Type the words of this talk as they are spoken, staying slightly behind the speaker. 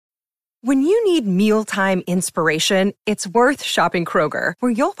When you need mealtime inspiration, it's worth shopping Kroger,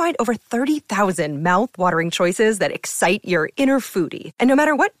 where you'll find over 30,000 mouth-watering choices that excite your inner foodie. And no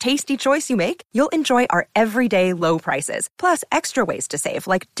matter what tasty choice you make, you'll enjoy our everyday low prices, plus extra ways to save,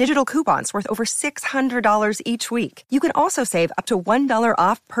 like digital coupons worth over $600 each week. You can also save up to $1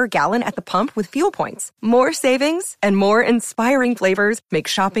 off per gallon at the pump with fuel points. More savings and more inspiring flavors make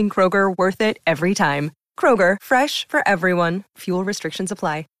shopping Kroger worth it every time. Kroger, fresh for everyone. Fuel restrictions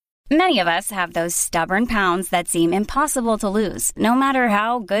apply. Many of us have those stubborn pounds that seem impossible to lose, no matter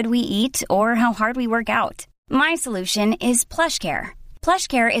how good we eat or how hard we work out. My solution is PlushCare.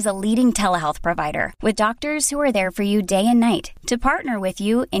 PlushCare is a leading telehealth provider with doctors who are there for you day and night to partner with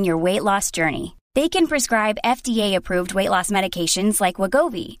you in your weight loss journey. They can prescribe FDA-approved weight loss medications like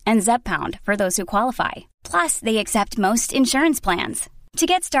Wegovy and Zepbound for those who qualify. Plus, they accept most insurance plans. To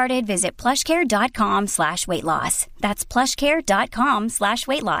get started, visit plushcare.com/weightloss. That's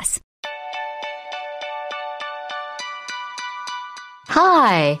plushcare.com/weightloss.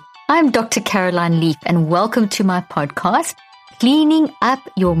 Hi, I'm Dr. Caroline Leaf, and welcome to my podcast, Cleaning Up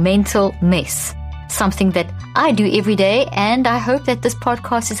Your Mental Mess. Something that I do every day, and I hope that this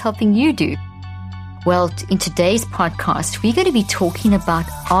podcast is helping you do. Well, in today's podcast, we're going to be talking about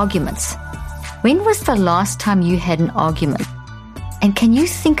arguments. When was the last time you had an argument? And can you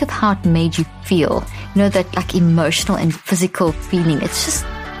think of how it made you feel? You know, that like emotional and physical feeling. It's just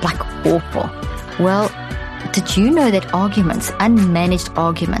like awful. Well, did you know that arguments, unmanaged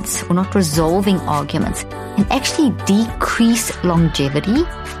arguments, or not resolving arguments, can actually decrease longevity?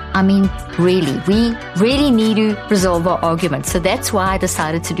 I mean, really, we really need to resolve our arguments. So that's why I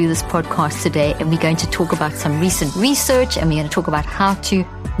decided to do this podcast today. And we're going to talk about some recent research, and we're going to talk about how to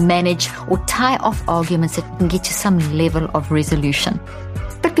manage or tie off arguments that can get to some level of resolution.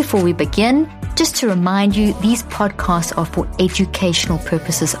 But before we begin, just to remind you, these podcasts are for educational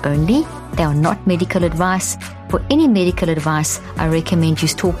purposes only. They are not medical advice. For any medical advice, I recommend you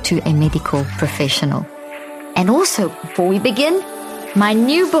talk to a medical professional. And also, before we begin, my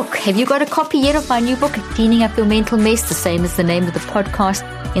new book. Have you got a copy yet of my new book, Cleaning Up Your Mental Mess? The same as the name of the podcast.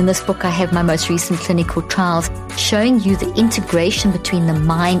 In this book, I have my most recent clinical trials showing you the integration between the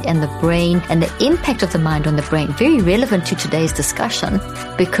mind and the brain and the impact of the mind on the brain. Very relevant to today's discussion,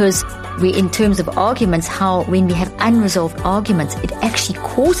 because we, in terms of arguments, how when we have unresolved arguments, it actually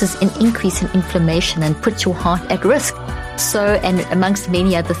causes an increase in inflammation and puts your heart at risk. So, and amongst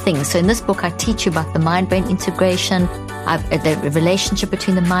many other things. So in this book, I teach you about the mind-brain integration, the relationship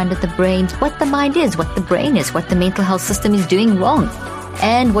between the mind and the brain, what the mind is, what the brain is, what the mental health system is doing wrong,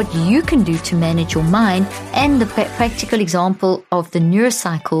 and what you can do to manage your mind, and the practical example of the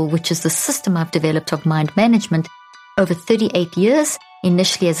neurocycle, which is the system I've developed of mind management over 38 years,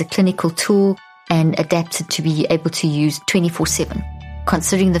 initially as a clinical tool and adapted to be able to use 24/7.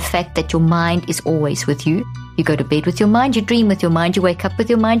 Considering the fact that your mind is always with you. You go to bed with your mind, you dream with your mind, you wake up with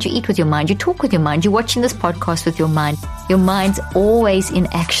your mind, you eat with your mind, you talk with your mind, you're watching this podcast with your mind. Your mind's always in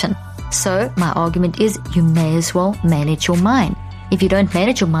action. So my argument is you may as well manage your mind. If you don't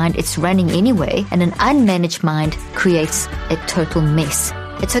manage your mind, it's running anyway, and an unmanaged mind creates a total mess.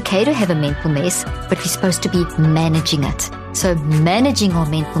 It's okay to have a mental mess, but we're supposed to be managing it. So managing our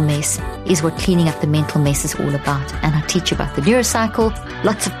mental mess is what cleaning up the mental mess is all about. And I teach you about the neurocycle,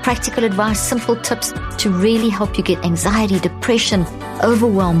 lots of practical advice, simple tips to really help you get anxiety, depression,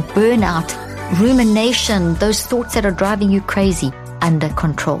 overwhelm, burnout, rumination, those thoughts that are driving you crazy under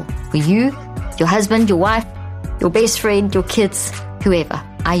control. For you, your husband, your wife, your best friend, your kids, whoever.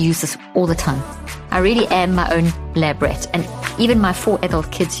 I use this all the time. I really am my own lab rat, and even my 4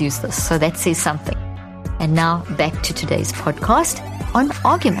 adult kids use this, so that says something. And now back to today's podcast on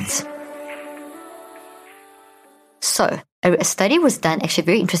arguments. So a study was done, actually a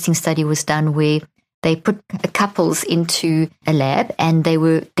very interesting study was done, where they put couples into a lab, and they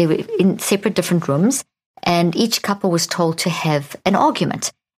were in separate different rooms, and each couple was told to have an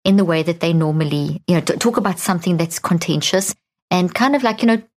argument in the way that they normally, talk about something that's contentious and kind of like,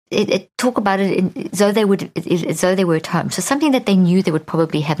 talk about it as though they were at home. So something that they knew they would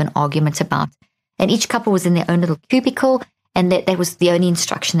probably have an argument about. And each couple was in their own little cubicle, and that was the only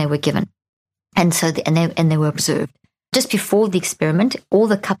instruction they were given. And so they were observed. Just before the experiment, all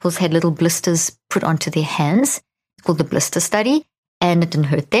the couples had little blisters put onto their hands. It's called the blister study, and it didn't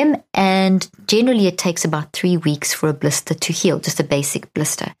hurt them. And generally, it takes about 3 weeks for a blister to heal, just a basic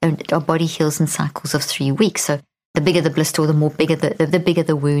blister. And our body heals in cycles of 3 weeks. So the bigger the blister, or the bigger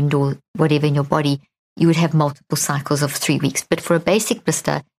the wound, or whatever in your body, you would have multiple cycles of 3 weeks. But for a basic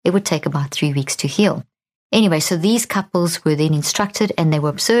blister, it would take about 3 weeks to heal. Anyway, so these couples were then instructed, and they were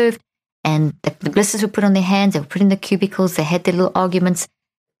observed, and the blisters were put on their hands, they were put in the cubicles, they had their little arguments.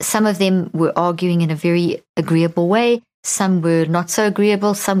 some of them were arguing in a very agreeable way. Some were not so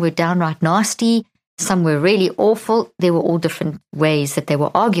agreeable. Some were downright nasty. Some were really awful. There were all different ways that they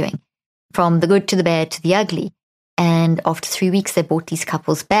were arguing, from the good to the bad to the ugly. And after 3 weeks, they brought these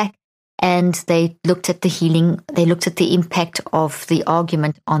couples back and they looked at the healing. They looked at the impact of the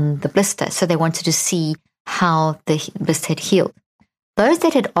argument on the blister. So they wanted to see how the blister had healed. Those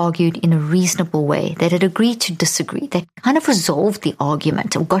that had argued in a reasonable way, that had agreed to disagree, that kind of resolved the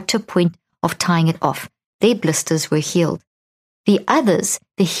argument or got to a point of tying it off, their blisters were healed. The others,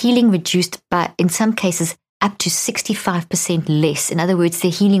 the healing reduced by, in some cases, up to 65% less. In other words, their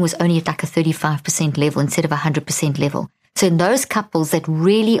healing was only at like a 35% level instead of a 100% level. So in those couples that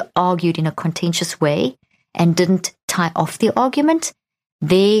really argued in a contentious way and didn't tie off the argument,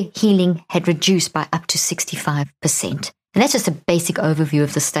 their healing had reduced by up to 65%. And that's just a basic overview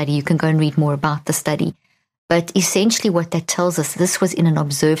of the study. You can go and read more about the study. But essentially what that tells us, this was in an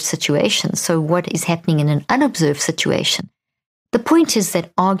observed situation. So what is happening in an unobserved situation? The point is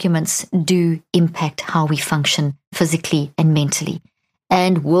that arguments do impact how we function physically and mentally,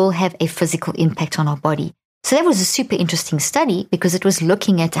 and will have a physical impact on our body. So that was a super interesting study because it was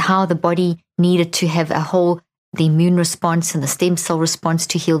looking at how the body needed to have the immune response and the stem cell response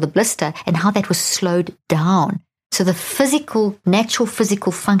to heal the blister, and how that was slowed down. So the natural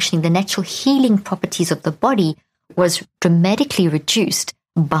physical functioning, the natural healing properties of the body was dramatically reduced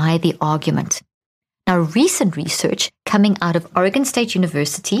by the argument. Now, recent research coming out of Oregon State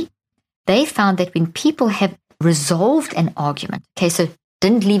University, they found that when people have resolved an argument, okay, so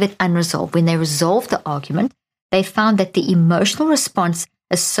didn't leave it unresolved, when they resolved the argument, they found that the emotional response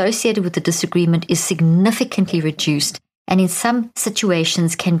associated with the disagreement is significantly reduced and in some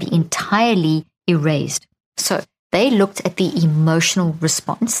situations can be entirely erased. So they looked at the emotional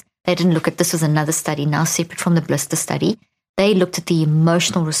response. They didn't look at, this was another study now separate from the blister study. They looked at the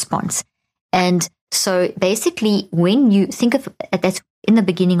emotional response. And so basically when you think of, that's in the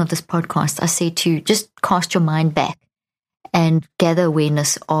beginning of this podcast, I say to just cast your mind back and gather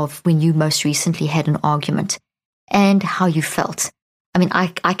awareness of when you most recently had an argument and how you felt. I mean,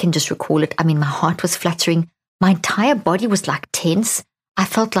 I can just recall it. I mean, my heart was fluttering. My entire body was like tense. I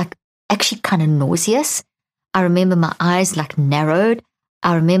felt like actually kind of nauseous. I remember my eyes like narrowed.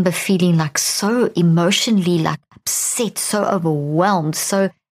 I remember feeling like so emotionally like upset, so overwhelmed.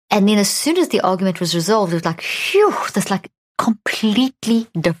 And then as soon as the argument was resolved, it was like, phew, this like completely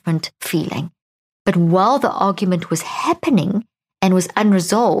different feeling. But while the argument was happening and was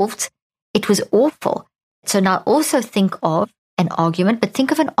unresolved, it was awful. So now also think of an argument, but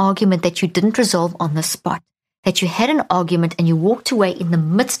think of an argument that you didn't resolve on the spot, that you had an argument and you walked away in the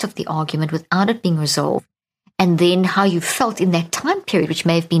midst of the argument without it being resolved. And then how you felt in that time period, which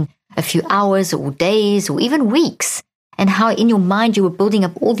may have been a few hours or days or even weeks, and how in your mind you were building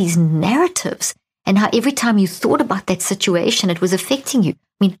up all these narratives, and how every time you thought about that situation, it was affecting you.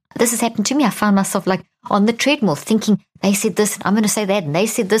 I mean, this has happened to me. I found myself like on the treadmill thinking, they said this, and I'm going to say that, and they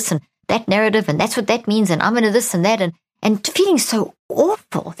said this, and that narrative, and that's what that means, and I'm going to this and that, and feeling so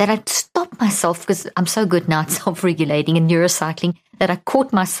awful that I'd stop myself, because I'm so good now at self-regulating and neurocycling, that I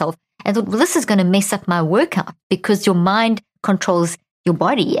caught myself and thought, well, this is going to mess up my workout, because your mind controls your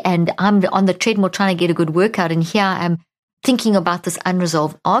body, and I'm on the treadmill trying to get a good workout, and here I am thinking about this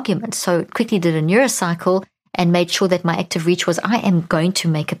unresolved argument. So quickly did a neurocycle and made sure that my active reach was, I am going to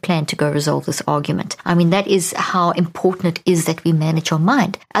make a plan to go resolve this argument. I mean, that is how important it is that we manage our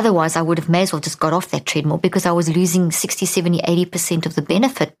mind. Otherwise, I would have may as well just got off that treadmill, because I was losing 60, 70, 80% of the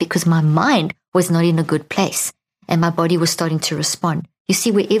benefit because my mind was not in a good place and my body was starting to respond. You see,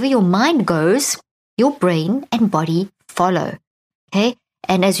 wherever your mind goes, your brain and body follow. Okay?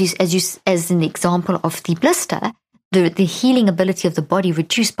 And as in the example of the blister, the healing ability of the body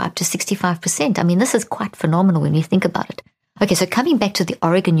reduced by up to 65%. I mean, this is quite phenomenal when you think about it. Okay, so coming back to the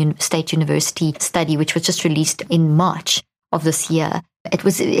Oregon State University study, which was just released in March of this year, it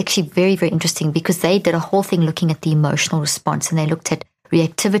was actually very, very interesting because they did a whole thing looking at the emotional response, and they looked at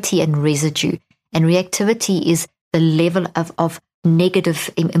reactivity and residue. And reactivity is the level of negative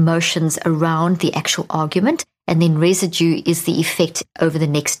emotions around the actual argument, and then residue is the effect over the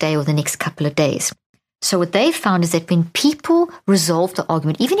next day or the next couple of days. So what they found is that when people resolved the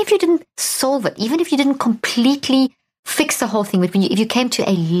argument, even if you didn't solve it, even if you didn't completely fix the whole thing, but if you came to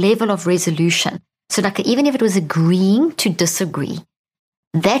a level of resolution, so like even if it was agreeing to disagree,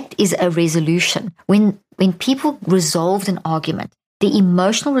 that is a resolution. When people resolved an argument, the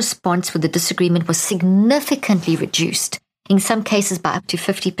emotional response for the disagreement was significantly reduced, in some cases by up to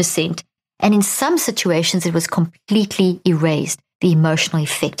 50%, and in some situations it was completely erased, the emotional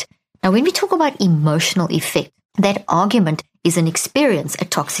effect. Now, when we talk about emotional effect, that argument is an experience, a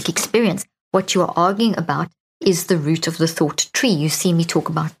toxic experience. What you are arguing about is the root of the thought tree. You've seen me talk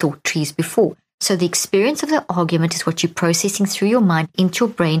about thought trees before. So the experience of the argument is what you're processing through your mind into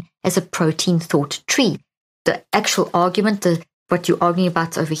your brain as a protein thought tree. The actual argument, what you're arguing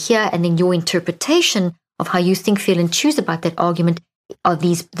about over here, and then your interpretation of how you think, feel, and choose about that argument are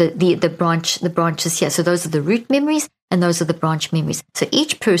these the branches here. So those are the root memories, and those are the branch memories. So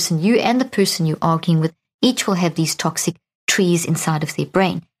each person, you and the person you're arguing with, each will have these toxic trees inside of their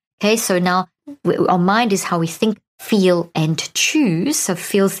brain. Okay, so now our mind is how we think, feel, and choose. So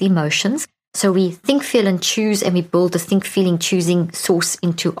feels the emotions. So we think, feel, and choose, and we build the think, feeling, choosing source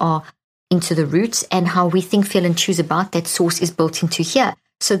into the roots, and how we think, feel, and choose about that source is built into here.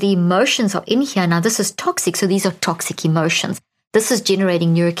 So the emotions are in here. Now this is toxic. So these are toxic emotions. This is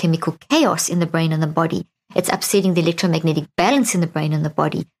generating neurochemical chaos in the brain and the body. It's upsetting the electromagnetic balance in the brain and the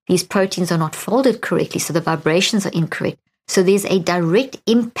body. These proteins are not folded correctly, so the vibrations are incorrect. So there's a direct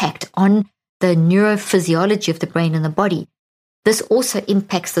impact on the neurophysiology of the brain and the body. This also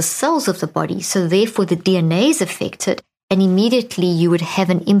impacts the cells of the body, so therefore the DNA is affected, and immediately you would have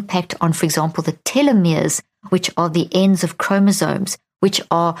an impact on, for example, the telomeres, which are the ends of chromosomes, which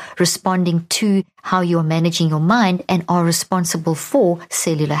are responding to how you're managing your mind and are responsible for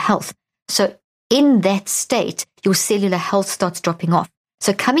cellular health. So in that state, your cellular health starts dropping off.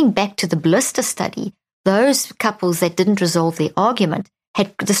 So coming back to the blister study, those couples that didn't resolve their argument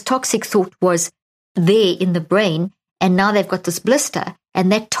had this toxic thought was there in the brain, and now they've got this blister,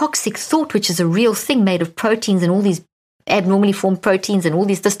 and that toxic thought, which is a real thing made of proteins and all these abnormally formed proteins and all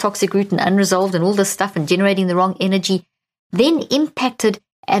this toxic root and unresolved and all this stuff and generating the wrong energy, then impacted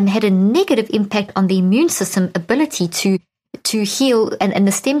and had a negative impact on the immune system ability to heal and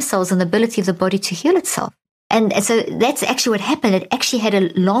the stem cells and the ability of the body to heal itself. And so that's actually what happened. It actually had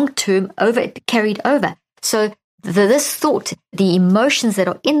a long-term carried over. So this thought, the emotions that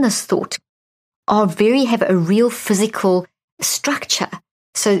are in this thought have a real physical structure.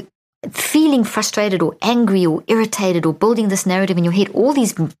 So feeling frustrated or angry or irritated or building this narrative in your head, all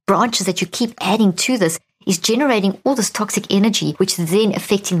these branches that you keep adding to this is generating all this toxic energy, which is then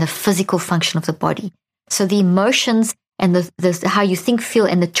affecting the physical function of the body. So the emotions and the how you think, feel,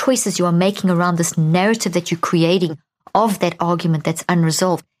 and the choices you are making around this narrative that you're creating of that argument that's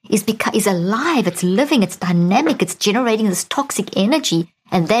unresolved is alive, it's living, it's dynamic, it's generating this toxic energy,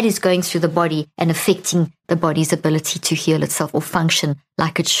 and that is going through the body and affecting the body's ability to heal itself or function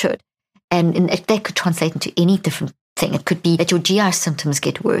like it should. And that could translate into any different thing. It could be that your GI symptoms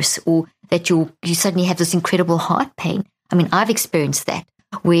get worse, or that you suddenly have this incredible heart pain. I mean, I've experienced that,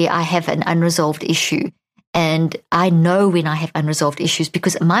 where I have an unresolved issue, and I know when I have unresolved issues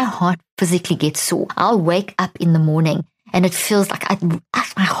because my heart physically gets sore. I'll wake up in the morning and it feels like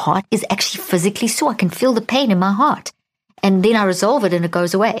my heart is actually physically sore. I can feel the pain in my heart, and then I resolve it and it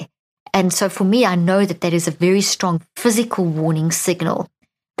goes away. And so for me, I know that is a very strong physical warning signal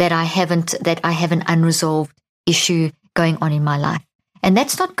that I have an unresolved issue going on in my life. And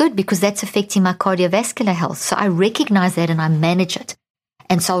that's not good because that's affecting my cardiovascular health. So I recognize that and I manage it.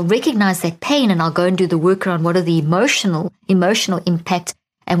 And so I'll recognize that pain and I'll go and do the work around what are the emotional impact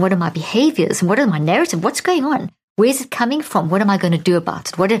and what are my behaviors and what are my narrative, what's going on, where's it coming from, what am I going to do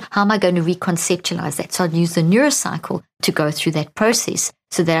about it, how am I going to reconceptualize that. So I'll use the neurocycle to go through that process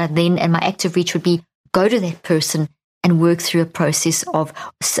so that and my active reach would be go to that person and work through a process of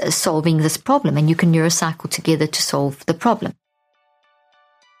solving this problem. And you can neurocycle together to solve the problem.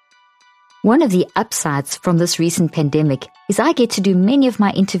 One of the upsides from this recent pandemic is I get to do many of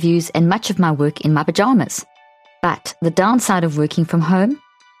my interviews and much of my work in my pajamas. But the downside of working from home,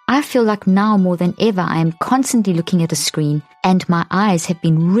 I feel like now more than ever I am constantly looking at a screen and my eyes have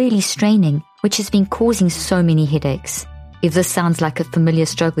been really straining, which has been causing so many headaches. If this sounds like a familiar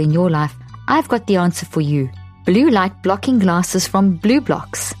struggle in your life, I've got the answer for you. Blue light blocking glasses from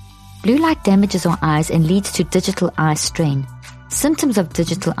BlueBlox. Blue light damages our eyes and leads to digital eye strain. Symptoms of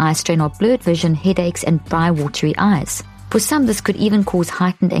digital eye strain are blurred vision, headaches, and dry, watery eyes. For some, this could even cause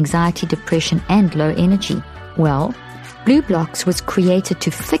heightened anxiety, depression, and low energy. Well, BlueBlox was created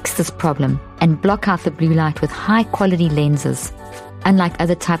to fix this problem and block out the blue light with high-quality lenses. Unlike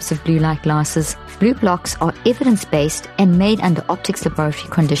other types of blue light glasses, BlueBlox are evidence-based and made under optics laboratory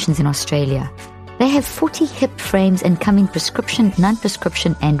conditions in Australia. They have 40 hip frames and come in prescription,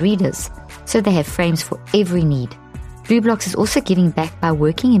 non-prescription, and readers, so they have frames for every need. BlueBlox is also giving back by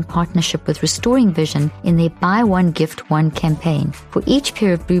working in partnership with Restoring Vision in their Buy One Gift One campaign. For each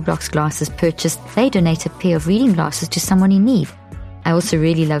pair of BlueBlox glasses purchased, they donate a pair of reading glasses to someone in need. I also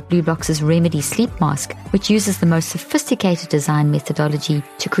really love BlueBlox's Remedy Sleep Mask, which uses the most sophisticated design methodology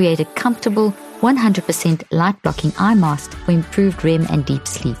to create a comfortable, 100% light-blocking eye mask for improved REM and deep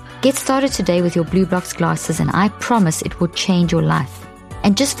sleep. Get started today with your BlueBlox glasses, and I promise it will change your life.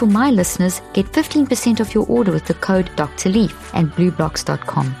 And just for my listeners, get 15% off your order with the code Dr. Leaf and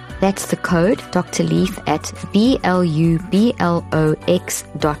BlueBlox.com. That's the code Dr. Leaf at BLUBLOX.com.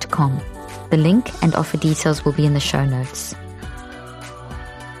 The link and offer details will be in the show notes.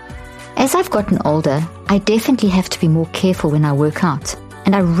 As I've gotten older, I definitely have to be more careful when I work out,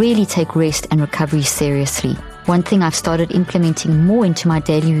 and I really take rest and recovery seriously. One thing I've started implementing more into my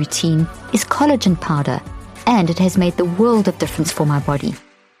daily routine is collagen powder, and it has made the world of difference for my body.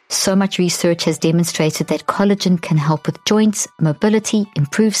 So much research has demonstrated that collagen can help with joints, mobility,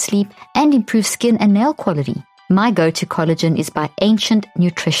 improve sleep, and improve skin and nail quality. My go-to collagen is by Ancient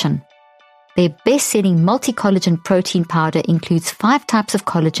Nutrition. Their best-selling multi-collagen protein powder includes 5 types of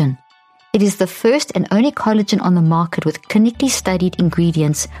collagen. It is the first and only collagen on the market with clinically studied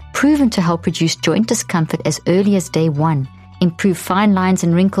ingredients proven to help reduce joint discomfort as early as day 1, improve fine lines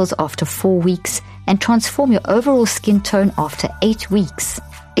and wrinkles after 4 weeks, and transform your overall skin tone after 8 weeks.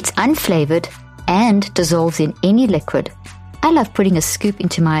 It's unflavored and dissolves in any liquid. I love putting a scoop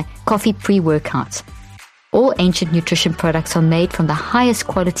into my coffee pre-workout. All Ancient Nutrition products are made from the highest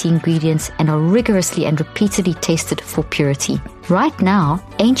quality ingredients and are rigorously and repeatedly tested for purity. Right now,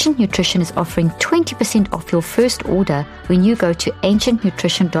 Ancient Nutrition is offering 20% off your first order when you go to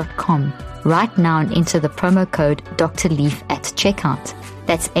ancientnutrition.com right now and enter the promo code Dr. Leaf at checkout.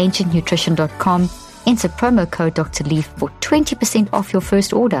 That's ancientnutrition.com. Enter promo code Dr. Leaf for 20% off your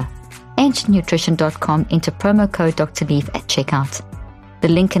first order. ancientnutrition.com. Enter promo code Dr. Leaf at checkout. The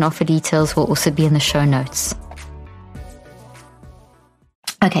link and offer details will also be in the show notes.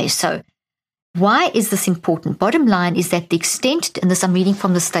 Okay, so why is this important? Bottom line is that the extent, and this I'm reading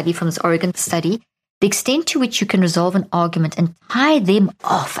from the study, from this Oregon study, the extent to which you can resolve an argument and tie them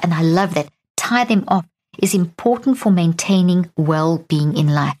off, and I love that, tie them off, is important for maintaining well-being in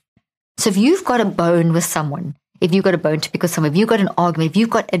life. So if you've got a bone with someone, if you've got a bone to pick with someone, if you've got an argument, if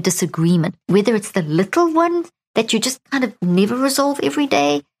you've got a disagreement, whether it's the little one that you just kind of never resolve every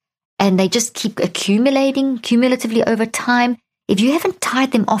day, and they just keep accumulating cumulatively over time, if you haven't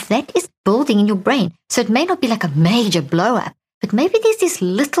tied them off, that is building in your brain. So it may not be like a major blow up, but maybe there's these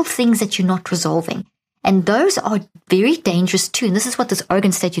little things that you're not resolving. And those are very dangerous too. And this is what this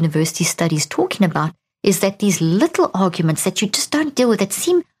Oregon State University study is talking about, is that these little arguments that you just don't deal with, that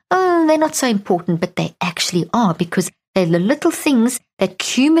seem, oh, they're not so important, but they actually are, because they're the little things that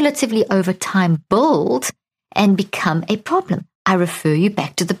cumulatively over time build and become a problem. I refer you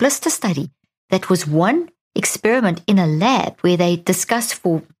back to the blister study. That was one experiment in a lab where they discussed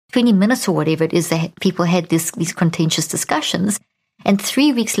for 20 minutes or whatever it is, people had these contentious discussions, and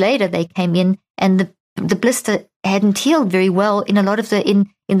 3 weeks later they came in and the blister hadn't healed very well in a lot of in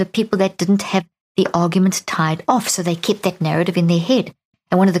the people that didn't have the arguments tied off. So they kept that narrative in their head.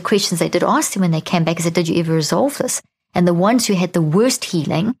 And one of the questions they did ask them when they came back is, did you ever resolve this? And the ones who had the worst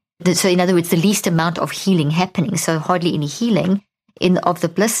healing, so in other words, the least amount of healing happening, so hardly any healing of the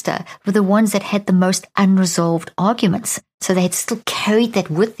blister, were the ones that had the most unresolved arguments. So they had still carried that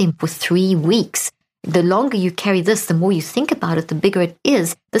with them for 3 weeks. The longer you carry this, the more you think about it, the bigger it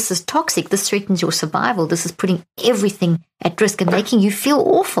is. This is toxic. This threatens your survival. This is putting everything at risk and making you feel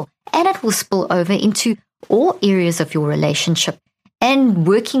awful. And it will spill over into all areas of your relationship and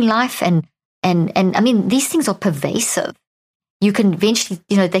working life. And I mean, these things are pervasive. You can eventually,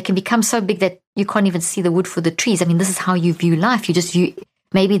 they can become so big that you can't even see the wood for the trees. I mean, this is how you view life.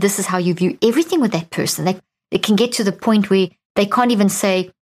 Maybe this is how you view everything with that person. It can get to the point where they can't even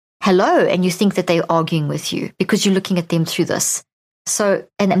say hello, and you think that they're arguing with you because you're looking at them through this. So,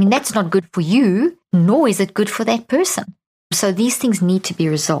 and I mean, that's not good for you, nor is it good for that person. So these things need to be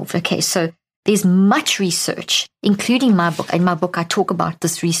resolved. Okay, so there's much research, including my book. In my book, I talk about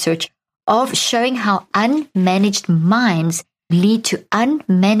this research of showing how unmanaged minds lead to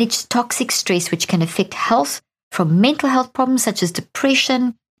unmanaged toxic stress, which can affect health, from mental health problems such as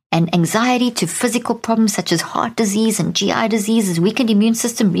depression and anxiety to physical problems such as heart disease and GI diseases, weakened immune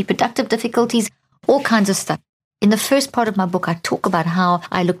system, reproductive difficulties, all kinds of stuff. In the first part of my book, I talk about how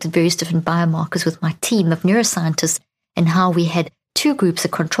I looked at various different biomarkers with my team of neuroscientists and how we had 2 groups, a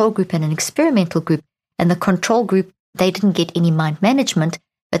control group and an experimental group. And the control group, they didn't get any mind management,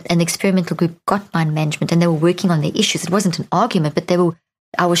 but an experimental group got mind management, and they were working on their issues. It wasn't an argument, but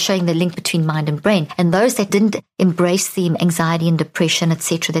I was showing the link between mind and brain. And those that didn't embrace the anxiety and depression,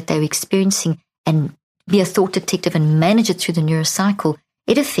 etc., that they were experiencing and be a thought detective and manage it through the neurocycle,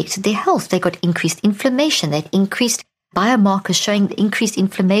 it affected their health. They got increased inflammation. They had increased biomarkers showing increased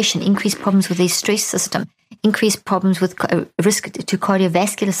inflammation, increased problems with their stress system, increased problems with risk to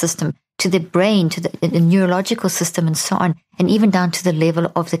cardiovascular system, to the brain, to the neurological system and so on, and even down to the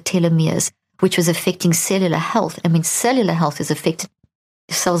level of the telomeres, which was affecting cellular health. And when cellular health is affected,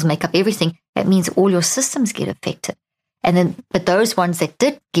 cells make up everything. That means all your systems get affected. And then, but those ones that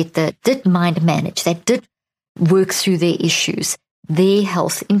did mind manage, that did work through their issues, their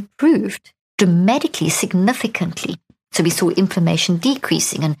health improved dramatically, significantly. So we saw inflammation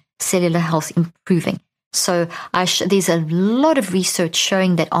decreasing and cellular health improving. So there's a lot of research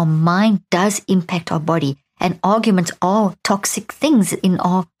showing that our mind does impact our body, and arguments are toxic things in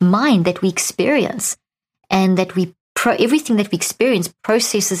our mind that we experience, and that everything that we experience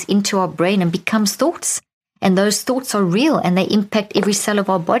processes into our brain and becomes thoughts. And those thoughts are real, and they impact every cell of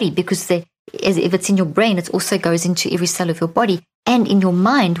our body, because if it's in your brain, it also goes into every cell of your body and in your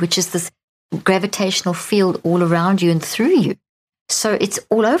mind, which is this gravitational field all around you and through you. So it's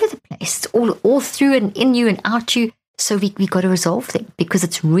all over the place. It's all through and in you and out you. So we got to resolve them, because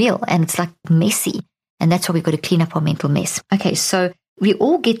it's real and it's like messy. And that's why we've got to clean up our mental mess. Okay, so we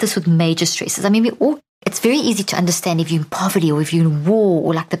all get this with major stresses. I mean, it's very easy to understand if you're in poverty or if you're in war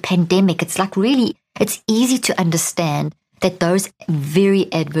or like the pandemic. It's easy to understand that those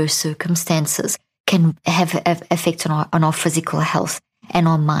very adverse circumstances can have effects on our physical health and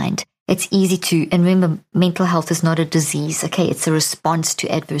our mind. It's easy to, and remember, mental health is not a disease, okay? It's a response to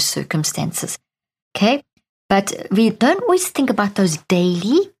adverse circumstances, okay? But we don't always think about those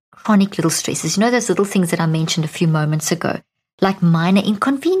daily chronic little stresses. You know, those little things that I mentioned a few moments ago, like minor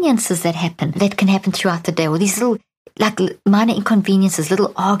inconveniences that can happen throughout the day, or these little, like minor inconveniences,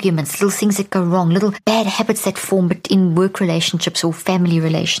 little arguments, little things that go wrong, little bad habits that form in work relationships or family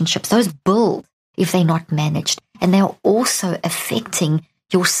relationships. Those build if they're not managed. And they are also affecting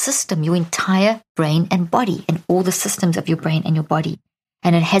your system, your entire brain and body, and all the systems of your brain and your body.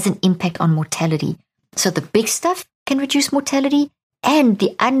 And it has an impact on mortality. So the big stuff can reduce mortality, and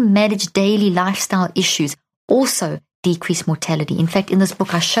the unmanaged daily lifestyle issues also decrease mortality. In fact, in this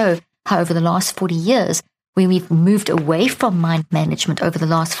book, I show how over the last 40 years, when we've moved away from mind management over the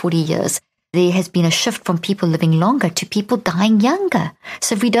last 40 years, there has been a shift from people living longer to people dying younger.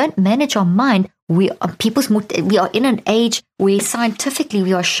 So if we don't manage our mind, we are in an age where scientifically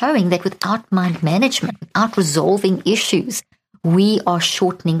we are showing that without mind management, without resolving issues, we are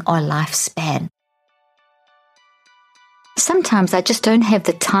shortening our lifespan. Sometimes I just don't have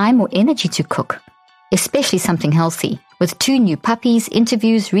the time or energy to cook, especially something healthy. With 2 new puppies,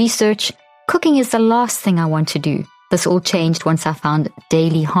 interviews, research, cooking is the last thing I want to do. This all changed once I found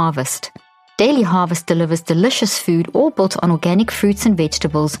Daily Harvest. Daily Harvest delivers delicious food all built on organic fruits and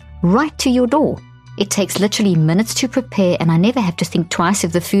vegetables right to your door. It takes literally minutes to prepare, and I never have to think twice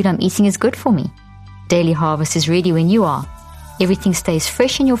if the food I'm eating is good for me. Daily Harvest is ready when you are. Everything stays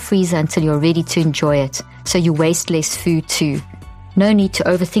fresh in your freezer until you're ready to enjoy it, so you waste less food too. No need to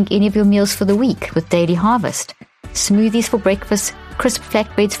overthink any of your meals for the week with Daily Harvest. Smoothies for breakfast, crisp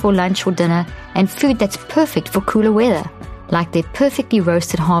flatbreads for lunch or dinner, and food that's perfect for cooler weather, like their perfectly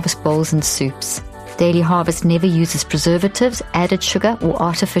roasted harvest bowls and soups. Daily Harvest never uses preservatives, added sugar, or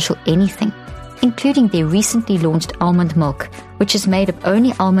artificial anything, including their recently launched almond milk, which is made of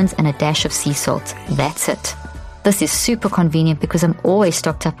only almonds and a dash of sea salt. That's it. This is super convenient because I'm always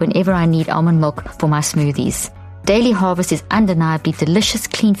stocked up whenever I need almond milk for my smoothies. Daily Harvest is undeniably delicious,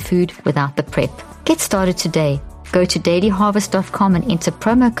 clean food without the prep. Get started today. Go to dailyharvest.com and enter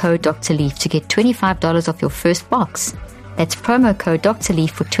promo code Dr. Leaf to get $25 off your first box. That's promo code Dr.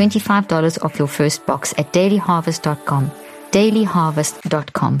 Leaf for $25 off your first box at dailyharvest.com.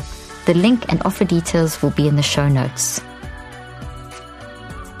 dailyharvest.com. The link and offer details will be in the show notes.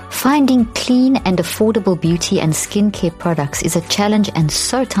 Finding clean and affordable beauty and skincare products is a challenge and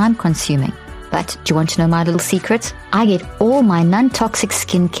so time-consuming. But do you want to know my little secret? I get all my non-toxic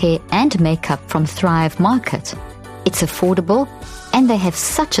skincare and makeup from Thrive Market. It's affordable, and they have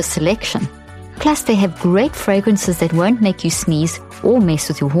such a selection. Plus, they have great fragrances that won't make you sneeze or mess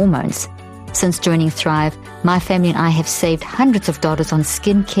with your hormones. Since joining Thrive, my family and I have saved hundreds of dollars on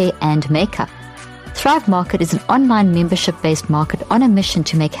skincare and makeup. Thrive Market is an online membership-based market on a mission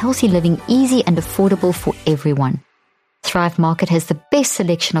to make healthy living easy and affordable for everyone. Thrive Market has the best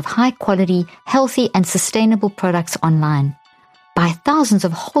selection of high-quality, healthy, and sustainable products online. Buy thousands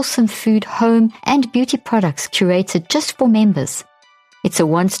of wholesome food, home, and beauty products curated just for members. It's a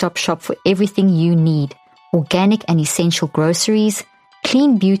one-stop shop for everything you need: organic and essential groceries,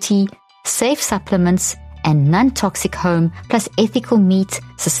 clean beauty, safe supplements, and non-toxic home, plus ethical meat,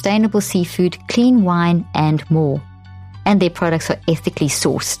 sustainable seafood, clean wine, and more. And their products are ethically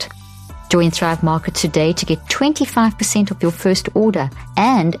sourced. Join Thrive Market today to get 25% of your first order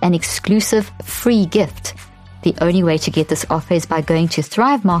and an exclusive free gift. The only way to get this offer is by going to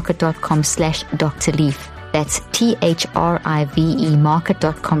thrivemarket.com/Dr. Leaf. That's THRIVE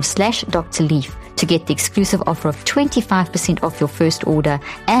market.com/Dr. Leaf to get the exclusive offer of 25% off your first order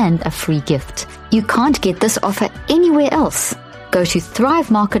and a free gift. You can't get this offer anywhere else. Go to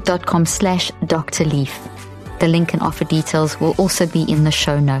thrivemarket.com/Dr. Leaf. The link and offer details will also be in the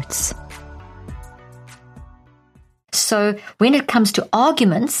show notes. So when it comes to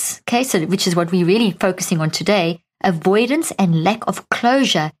arguments, okay, so which is what we're really focusing on today, avoidance and lack of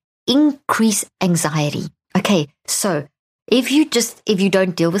closure increase anxiety. Okay, so if you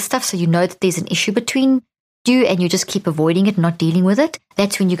don't deal with stuff, so you know that there's an issue between you and you just keep avoiding it, not dealing with it,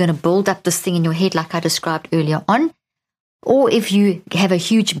 that's when you're going to build up this thing in your head like I described earlier on. Or if you have a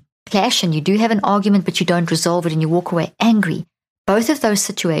huge clash and you do have an argument but you don't resolve it and you walk away angry, both of those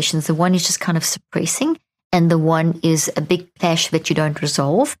situations, the one is just kind of suppressing and the one is a big clash that you don't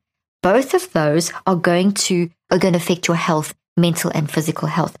resolve, both of those are going to affect your health, mental and physical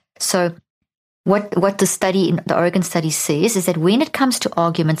health. So what the study in the Oregon study says is that when it comes to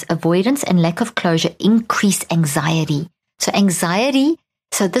arguments, avoidance and lack of closure increase anxiety. So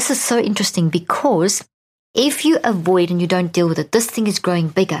this is so interesting because if you avoid and you don't deal with it, this thing is growing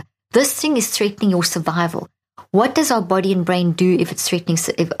bigger. This thing is threatening your survival. What does our body and brain do if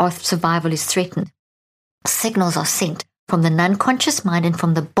our survival is threatened? Signals are sent from the non-conscious mind and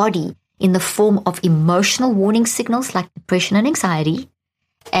from the body in the form of emotional warning signals like depression and anxiety,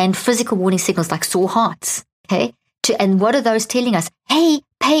 and physical warning signals like sore hearts. Okay, and what are those telling us? Hey,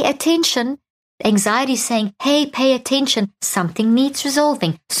 pay attention. Anxiety is saying, hey, pay attention. Something needs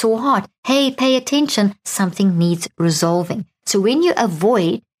resolving. Sore heart. Hey, pay attention. Something needs resolving. So when you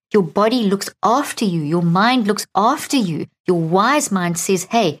avoid, your body looks after you. Your mind looks after you. Your wise mind says,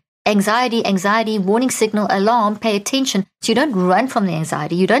 hey, anxiety, warning signal, alarm, pay attention. So you don't run from the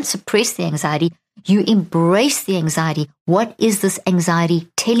anxiety. You don't suppress the anxiety. You embrace the anxiety. What is this anxiety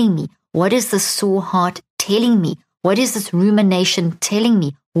telling me? What is this sore heart telling me? What is this rumination telling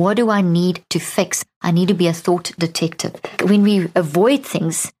me? What do I need to fix? I need to be a thought detective. When we avoid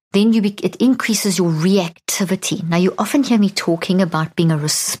things, then it increases your reactivity. Now, you often hear me talking about being a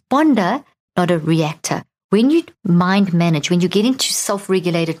responder, not a reactor. When you mind manage, when you get into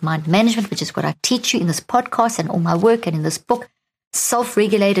self-regulated mind management, which is what I teach you in this podcast and all my work and in this book,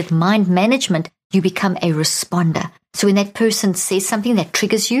 self-regulated mind management, you become a responder. So when that person says something that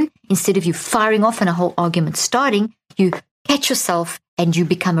triggers you, instead of you firing off and a whole argument starting, you catch yourself and you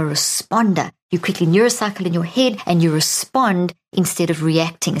become a responder. You quickly neurocycle in your head and you respond instead of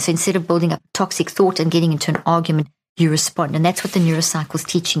reacting. So instead of building up a toxic thought and getting into an argument, you respond. And that's what the neurocycle is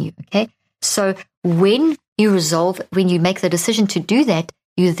teaching you, okay? So when you make the decision to do that,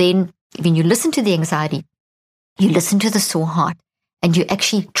 when you listen to the anxiety, you listen to the sore heart, and you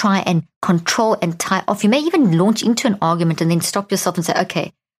actually try and control and tie off. You may even launch into an argument and then stop yourself and say,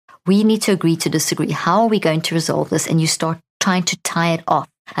 okay, we need to agree to disagree. How are we going to resolve this? And you start trying to tie it off.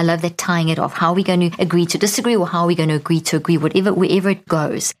 I love that, tying it off. How are we going to agree to disagree, or how are we going to agree, wherever it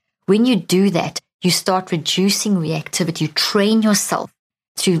goes? When you do that, you start reducing reactivity. You train yourself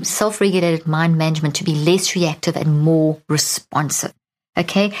through self-regulated mind management to be less reactive and more responsive.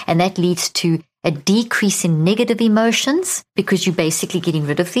 Okay? And that leads to a decrease in negative emotions because you're basically getting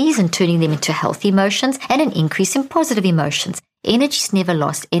rid of these and turning them into healthy emotions, and an increase in positive emotions. Energy is never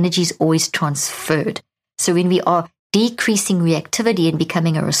lost. Energy is always transferred. So when we are decreasing reactivity and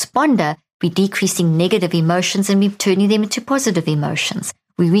becoming a responder, we're decreasing negative emotions and we're turning them into positive emotions.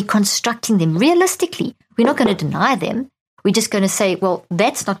 We're reconstructing them realistically. We're not going to deny them. We're just going to say, well,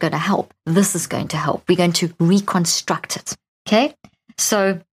 that's not going to help. This is going to help. We're going to reconstruct it. Okay?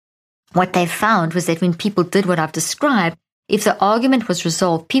 So what they found was that when people did what I've described, if the argument was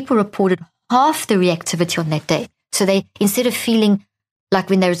resolved, people reported half the reactivity on that day. So they, instead of feeling like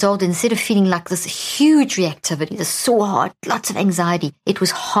when they resolved it, instead of feeling like this huge reactivity, this sore heart, lots of anxiety, it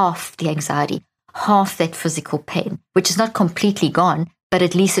was half the anxiety, half that physical pain, which is not completely gone, but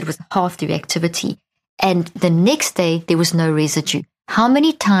at least it was half the reactivity. And the next day, there was no residue. How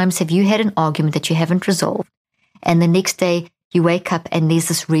many times have you had an argument that you haven't resolved, and the next day you wake up and there's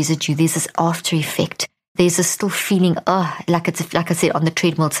this residue, there's this after effect, there's this still feeling, like I said, on the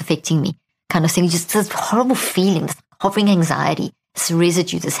treadmill, it's affecting me, kind of thing. Just this horrible feeling, this hovering anxiety, this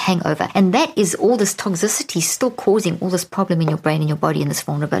residue, this hangover. And that is all this toxicity still causing all this problem in your brain and your body and this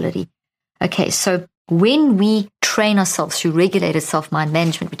vulnerability. Okay, so when we train ourselves through regulated self-mind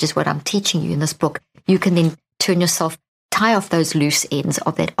management, which is what I'm teaching you in this book, you can then tie off those loose ends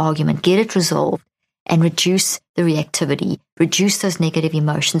of that argument, get it resolved, and reduce the reactivity, reduce those negative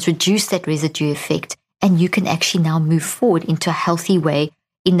emotions, reduce that residue effect, and you can actually now move forward into a healthy way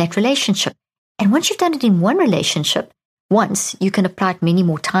in that relationship. And once you've done it in one relationship, once, you can apply it many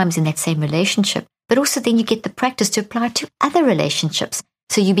more times in that same relationship. But also then you get the practice to apply it to other relationships.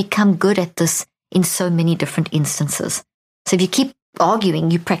 So you become good at this in so many different instances. So if you keep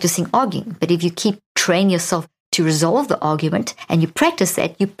arguing, you're practicing arguing. But if you keep training yourself to resolve the argument and you practice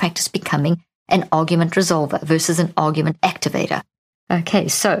that, you practice becoming an argument resolver versus an argument activator. Okay,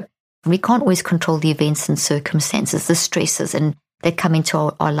 so we can't always control the events and circumstances, the stresses and that come into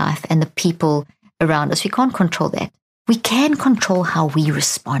our life and the people around us. We can't control that. We can control how we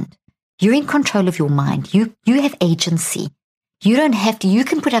respond. You're in control of your mind. You have agency. You don't have to. You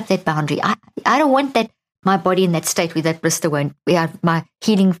can put up that boundary. I don't want that. My body in that state where that blister won't. My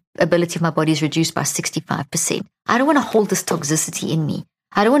healing ability of my body is reduced by 65%. I don't want to hold this toxicity in me.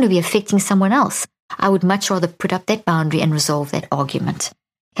 I don't want to be affecting someone else. I would much rather put up that boundary and resolve that argument.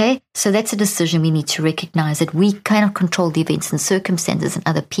 Okay, so that's a decision we need to recognize, that we cannot control the events and circumstances and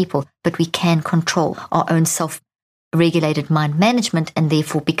other people, but we can control our own self-regulated mind management and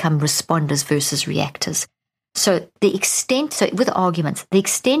therefore become responders versus reactors. So with arguments, the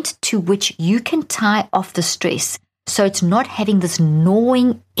extent to which you can tie off the stress so it's not having this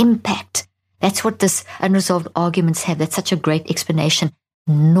gnawing impact. That's what this unresolved arguments have. That's such a great explanation.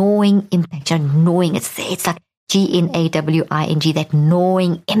 Gnawing impact. Gnawing, it's there. It's like GNAWING, that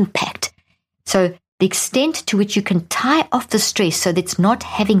gnawing impact. So the extent to which you can tie off the stress so that it's not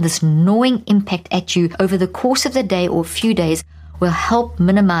having this gnawing impact at you over the course of the day or a few days will help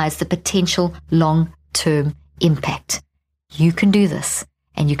minimize the potential long-term impact. You can do this,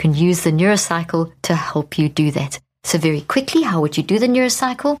 and you can use the neurocycle to help you do that. So very quickly, how would you do the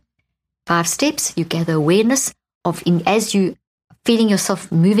neurocycle? 5 steps. You gather awareness of, as you feeling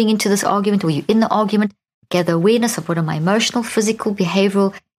yourself moving into this argument or you're in the argument, gather awareness of what are my emotional, physical,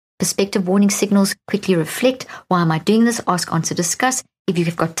 behavioral, perspective warning signals. Quickly reflect. Why am I doing this? Ask, answer, discuss. If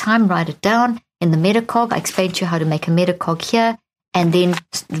you've got time, write it down in the metacog. I explained to you how to make a metacog here. And then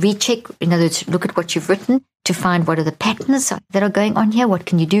recheck, in other words, look at what you've written to find what are the patterns that are going on here. What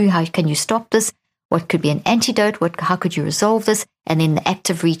can you do? How can you stop this? What could be an antidote? How could you resolve this? And then the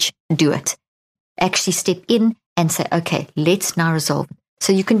active reach, do it. Actually step in and say, okay, let's now resolve it.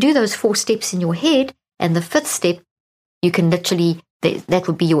 So you can do those 4 steps in your head. And the 5th step, you can literally, that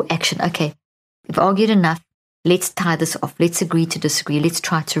would be your action. Okay, we've argued enough. Let's tie this off. Let's agree to disagree. Let's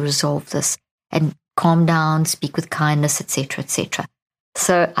try to resolve this and calm down, speak with kindness, etc., etc.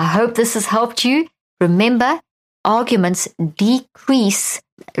 So I hope this has helped you. Remember, arguments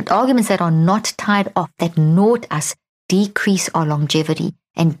that are not tied off, that gnaw at us, decrease our longevity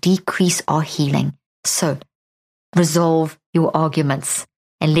and decrease our healing. So resolve your arguments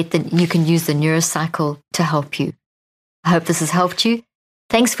and you can use the neurocycle to help you. I hope this has helped you.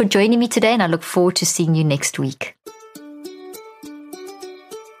 Thanks for joining me today, and I look forward to seeing you next week.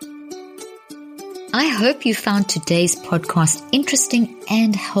 I hope you found today's podcast interesting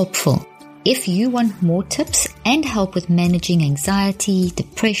and helpful. If you want more tips and help with managing anxiety,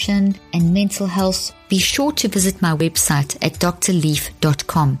 depression, and mental health, be sure to visit my website at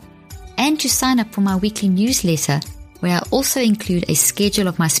drleaf.com and to sign up for my weekly newsletter, where I also include a schedule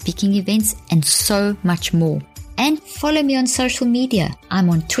of my speaking events and so much more. And follow me on social media.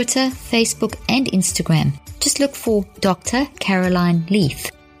 I'm on Twitter, Facebook, and Instagram. Just look for Dr. Caroline Leaf.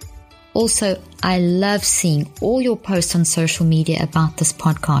 Also, I love seeing all your posts on social media about this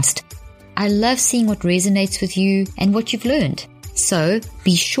podcast. I love seeing what resonates with you and what you've learned. So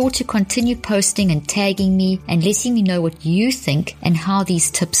be sure to continue posting and tagging me and letting me know what you think and how these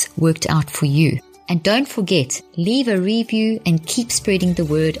tips worked out for you. And don't forget, leave a review and keep spreading the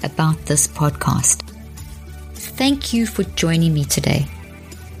word about this podcast. Thank you for joining me today.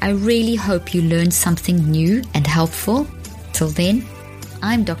 I really hope you learned something new and helpful. Till then,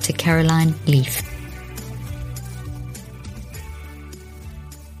 I'm Dr. Caroline Leaf.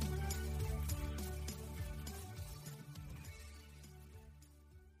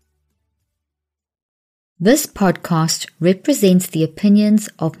 This podcast represents the opinions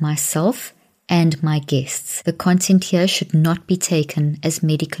of myself and my guests. The content here should not be taken as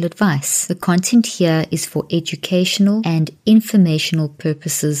medical advice. The content here is for educational and informational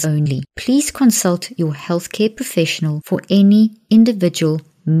purposes only. Please consult your healthcare professional for any individual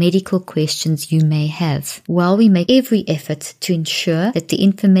medical questions you may have. While we make every effort to ensure that the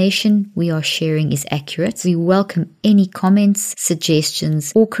information we are sharing is accurate, we welcome any comments,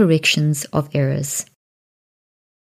 suggestions, or corrections of errors.